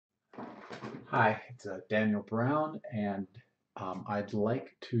Hi, it's Daniel Brown, and I'd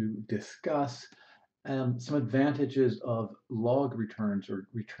like to discuss some advantages of log returns or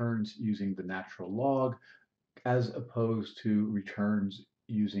returns using the natural log as opposed to returns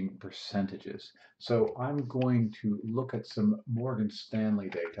using percentages. So I'm going to look at some Morgan Stanley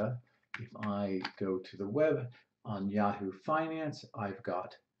data. If I go to the web on Yahoo Finance, I've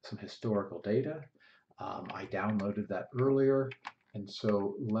got some historical data. I downloaded that earlier, and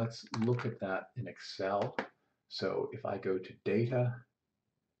so let's look at that in Excel. So if I go to Data,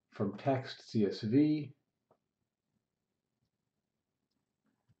 from Text CSV,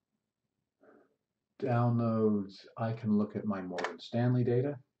 Downloads, I can look at my Morgan Stanley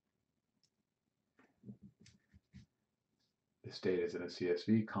data. This data is in a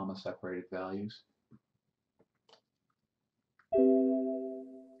CSV, comma separated values.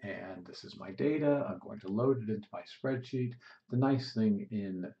 And this is my data. I'm going to load it into my spreadsheet. The nice thing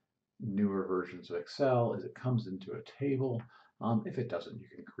in newer versions of Excel is it comes into a table. If it doesn't, you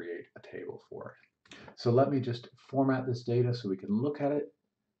can create a table for it. So let me just format this data so we can look at it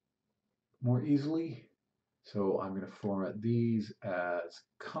more easily. So I'm going to format these as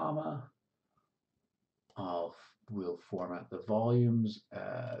comma. We'll format the volumes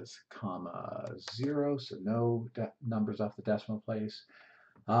as comma 0, so no numbers off the decimal place.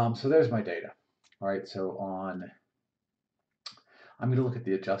 So there's my data. All right, so I'm going to look at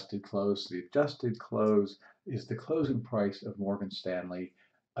the adjusted close. So the adjusted close is the closing price of Morgan Stanley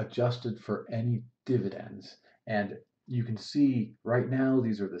adjusted for any dividends. And you can see right now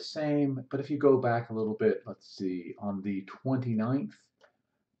these are the same, but if you go back a little bit, let's see, on the 29th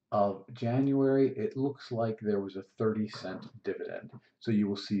of January, it looks like there was a 30-cent dividend. So you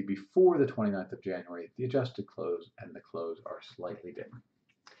will see before the 29th of January, the adjusted close and the close are slightly different.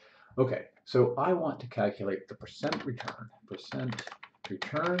 Okay, so I want to calculate the percent return. Percent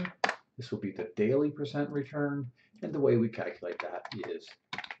return, this will be the daily percent return, and the way we calculate that is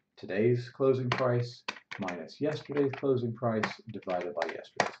today's closing price minus yesterday's closing price divided by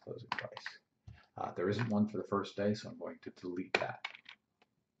yesterday's closing price. There isn't one for the first day, so I'm going to delete that.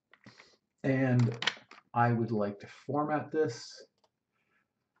 And I would like to format this.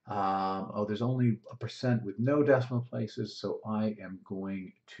 There's only a percent with no decimal places, so I am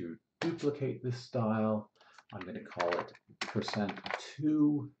going to duplicate this style. I'm going to call it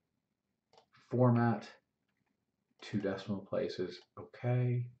 %2 format, 2 decimal places.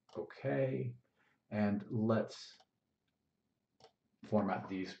 Okay, okay. And let's format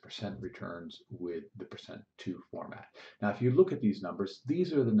these percent returns with the %2 format. Now, if you look at these numbers,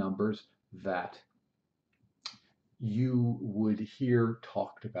 these are the numbers that you would hear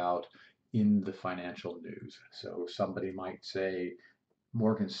talked about in the financial news. So somebody might say,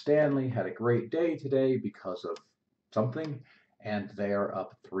 Morgan Stanley had a great day today because of something, and they are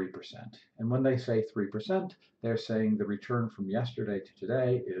up 3%. And when they say 3%, they're saying the return from yesterday to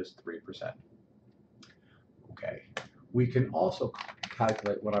today is 3%. Okay. We can also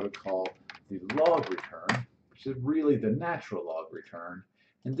calculate what I would call the log return, which is really the natural log return.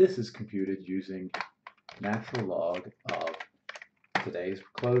 And this is computed using natural log of today's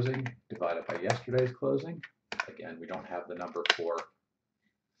closing divided by yesterday's closing. Again, we don't have the number for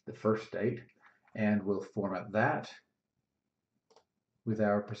the first date, and we'll format that with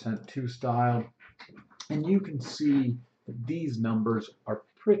our %2 style. And you can see that these numbers are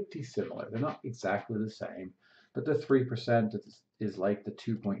pretty similar. They're not exactly the same, but the 3% is like the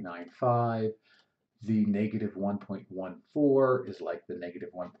 2.95. The negative 1.14 is like the negative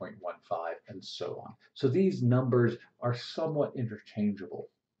 1.15, and so on. So these numbers are somewhat interchangeable.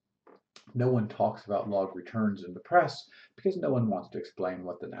 No one talks about log returns in the press because no one wants to explain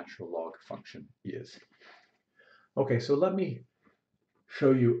what the natural log function is. Okay, so let me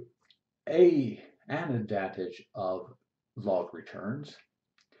show you an advantage of log returns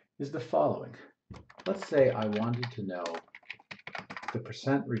is the following. Let's say I wanted to know the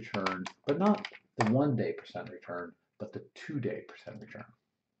percent return, but not the 1-day percent return, but the 2-day percent return.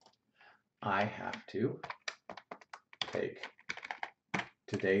 I have to take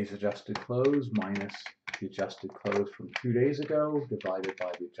today's adjusted close minus the adjusted close from 2 days ago divided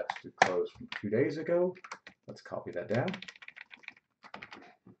by the adjusted close from 2 days ago. Let's copy that down.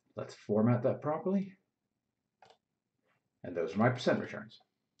 Let's format that properly. And those are my percent returns.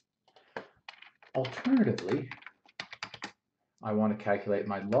 Alternatively, I want to calculate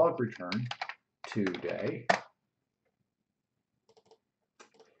my log return today.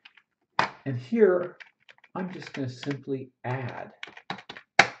 And here, I'm just going to simply add.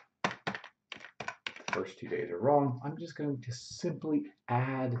 The first 2 days are wrong. I'm just going to simply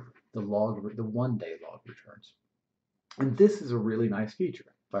add the 1-day log returns. And this is a really nice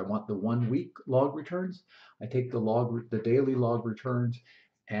feature. If I want the 1 week log returns, I take the daily log returns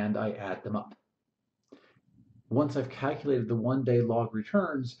and I add them up. Once I've calculated the 1 day log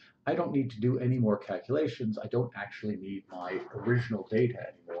returns, I don't need to do any more calculations. I don't actually need my original data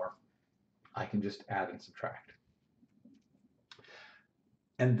anymore. I can just add and subtract.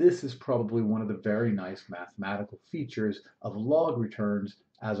 And this is probably one of the very nice mathematical features of log returns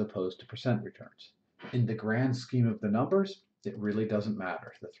as opposed to percent returns. In the grand scheme of the numbers, it really doesn't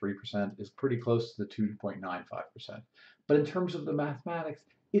matter. The 3% is pretty close to the 2.95%. But in terms of the mathematics,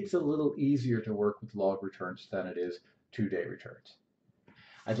 it's a little easier to work with log returns than it is 2-day returns.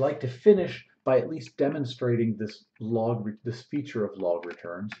 I'd like to finish by at least demonstrating this feature of log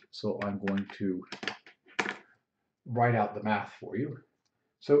returns. So I'm going to write out the math for you.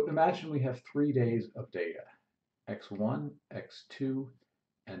 So imagine we have 3 days of data, x1, x2,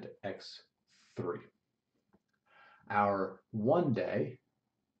 and x3. Our 1 day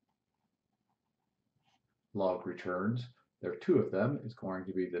log returns, there are 2 of them, is going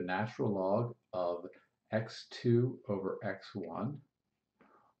to be the natural log of x2 over x1.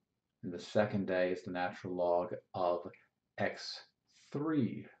 And the second day is the natural log of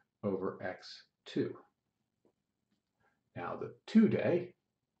x3 over x2. Now the 2-day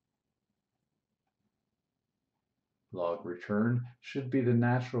log return should be the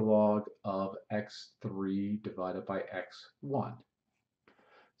natural log of x3 divided by x1.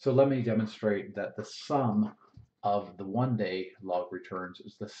 So let me demonstrate that the sum of the 1 day log returns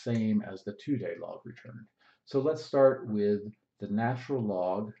is the same as the 2-day log return. So let's start with the natural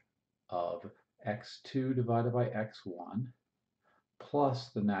log of x2 divided by x1 plus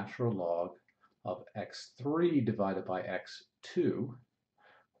the natural log of x3 divided by x2.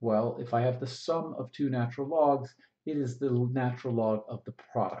 Well, if I have the sum of 2 natural logs, it is the natural log of the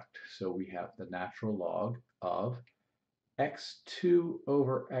product. So we have the natural log of x2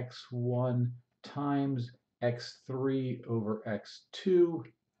 over x1 times x3 over x2.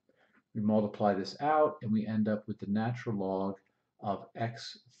 We multiply this out and we end up with the natural log of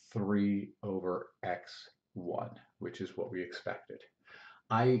x3 over x1, which is what we expected.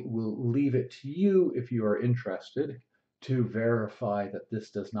 I will leave it to you, if you are interested, to verify that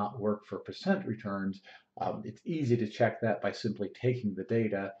this does not work for percent returns. It's easy to check that by simply taking the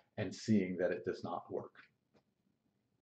data and seeing that it does not work.